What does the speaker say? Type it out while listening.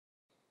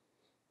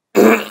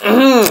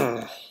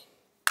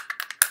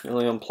Let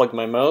me unplug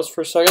my mouse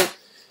for a second.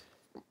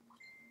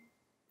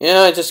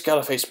 Yeah, I just got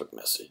a Facebook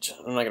message.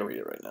 I'm not gonna read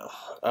it right now.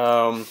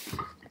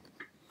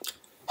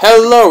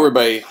 Hello,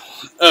 everybody.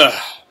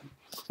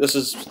 This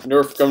is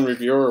Nerf Gun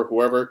Reviewer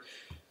or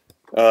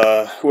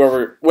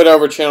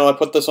whatever channel I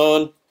put this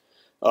on.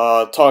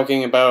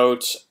 Talking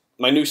about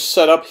my new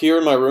setup here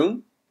in my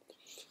room.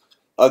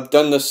 I've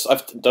done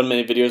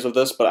many videos of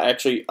this, but I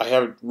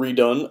have it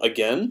redone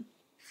again.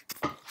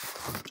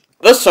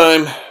 This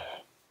time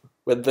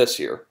with this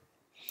here.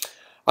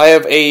 I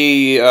have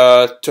a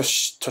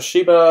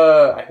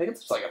Toshiba, I think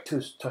it's like a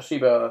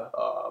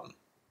Toshiba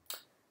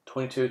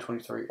 22,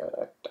 23,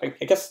 I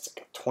guess it's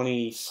like a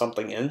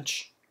 20-something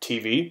inch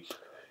TV.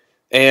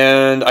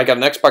 And I got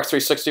an Xbox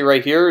 360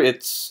 right here.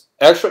 It's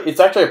actually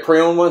a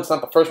pre-owned one. It's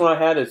not the first one I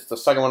had. It's the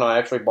second one I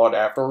actually bought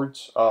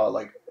afterwards,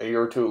 like a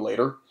year or two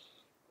later.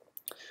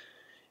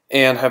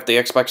 And I have the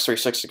Xbox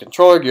 360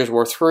 controller, Gears of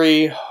War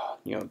 3.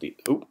 You know,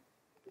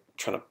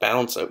 trying to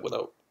balance it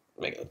without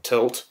making it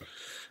tilt.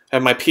 I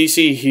have my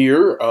PC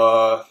here,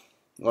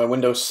 my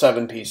Windows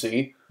 7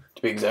 PC,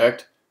 to be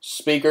exact.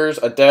 Speakers,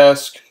 a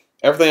desk,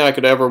 everything I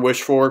could ever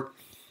wish for.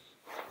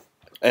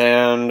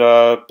 And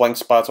blank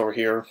spots over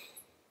here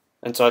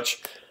and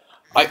such.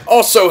 I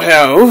also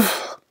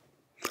have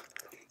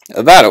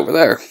that over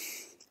there,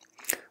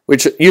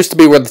 which used to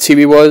be where the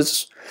TV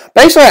was.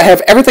 Basically, I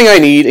have everything I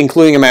need,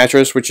 including a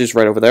mattress, which is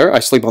right over there. I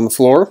sleep on the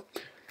floor.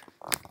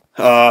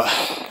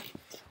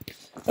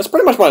 That's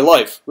pretty much my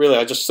life, really.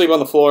 I just sleep on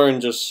the floor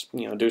and just,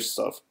 do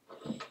stuff.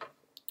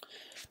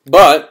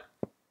 But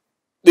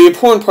the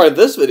important part of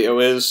this video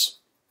is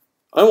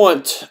I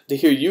want to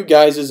hear you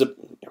guys'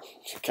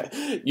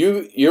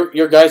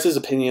 your guys'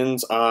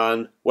 opinions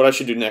on what I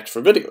should do next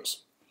for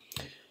videos.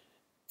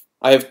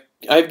 I'm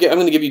going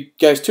to give you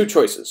guys two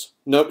choices.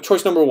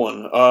 Choice number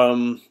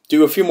one,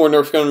 do a few more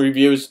Nerf gun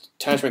reviews,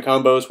 attachment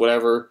combos,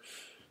 whatever,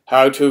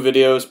 how-to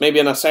videos, maybe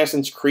an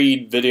Assassin's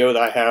Creed video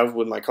that I have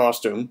with my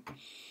costume.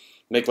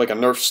 Make like a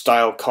Nerf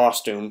style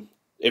costume,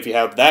 if you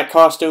have that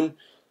costume,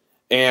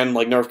 and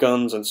like Nerf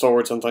guns and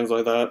swords and things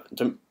like that,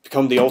 to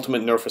become the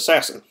ultimate Nerf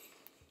assassin.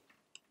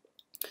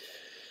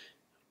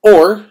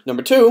 Or,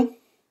 number two,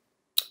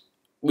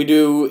 I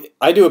do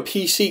a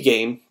PC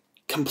game,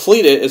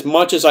 complete it as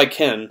much as I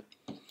can,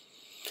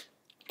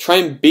 try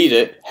and beat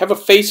it, have a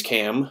face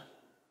cam,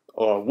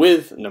 or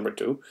with number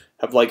two,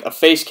 have like a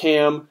face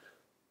cam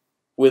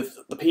with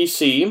the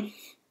PC,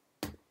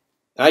 and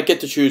I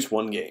get to choose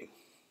one game.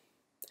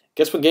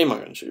 Guess what game I'm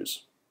going to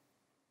choose?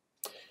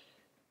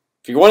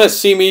 If you want to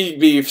see me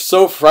be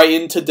so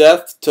frightened to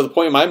death to the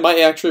point I might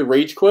actually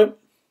rage quit,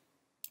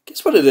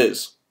 guess what it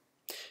is?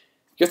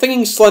 You're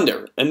thinking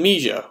Slender,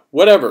 Amnesia,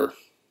 whatever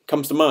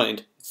comes to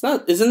mind. It's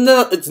not. It's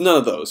none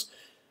of those.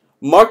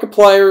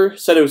 Markiplier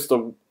said it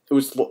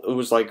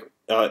was like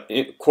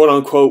quote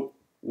unquote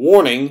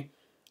warning,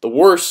 the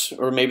worst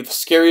or maybe the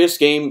scariest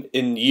game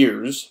in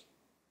years.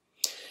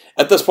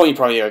 At this point, you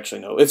probably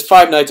actually know it's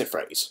Five Nights at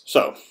Freddy's.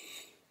 So.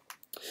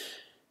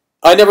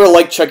 I never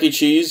liked Chuck E.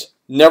 Cheese.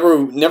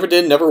 Never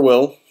did, never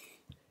will.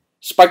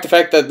 Despite the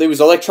fact that there was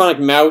Electronic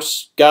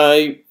Mouse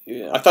guy.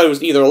 I thought it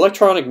was either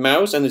Electronic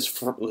Mouse and his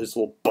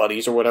little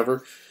buddies or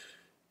whatever.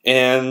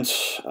 And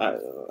I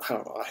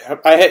don't know.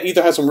 I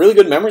either had some really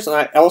good memories and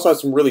I also had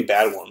some really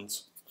bad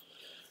ones.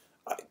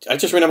 I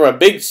just remember a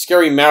big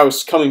scary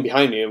mouse coming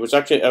behind me. It was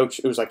actually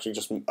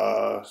just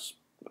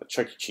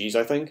Chuck E. Cheese,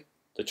 I think.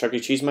 The Chuck E.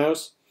 Cheese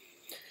mouse.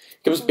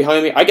 It comes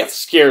behind me. I get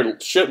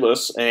scared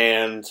shitless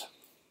and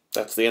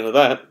that's the end of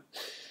that.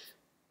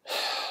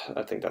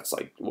 I think that's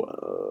like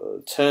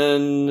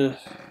 10,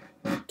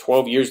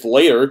 12 years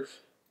later,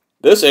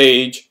 this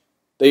age,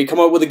 they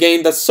come up with a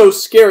game that's so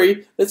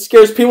scary that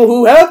scares people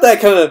who have that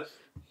kind of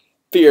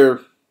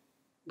fear,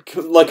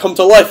 like, come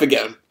to life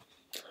again.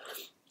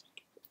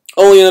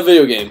 Only in a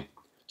video game.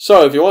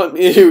 So if you want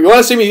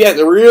to see me get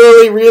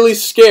really, really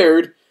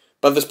scared,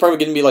 but there's probably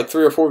going to be like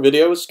 3 or 4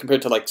 videos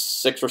compared to like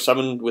 6 or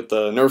 7 with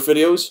the Nerf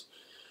videos.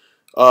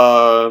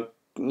 I'm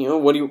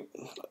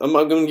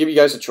going to give you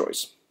guys a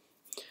choice.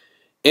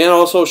 And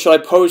also, should I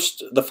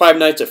post the Five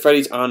Nights at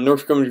Freddy's on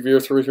Nerf Gun Reviewer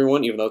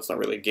 331, even though it's not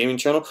really a gaming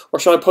channel, or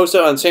should I post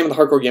it on Sam the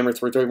Hardcore Gamer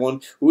 331,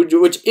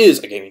 which is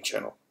a gaming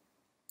channel?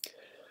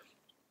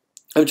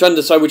 I'm trying to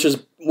decide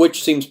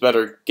which seems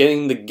better,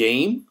 getting the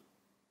game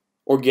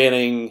or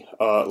getting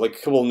like a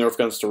couple of Nerf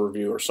guns to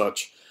review or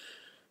such,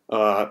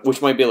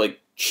 which might be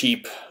like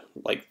cheap,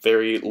 like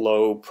very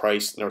low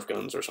priced Nerf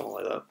guns or something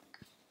like that.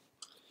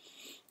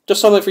 Just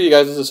something for you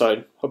guys to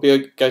decide. Hope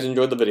you guys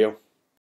enjoyed the video.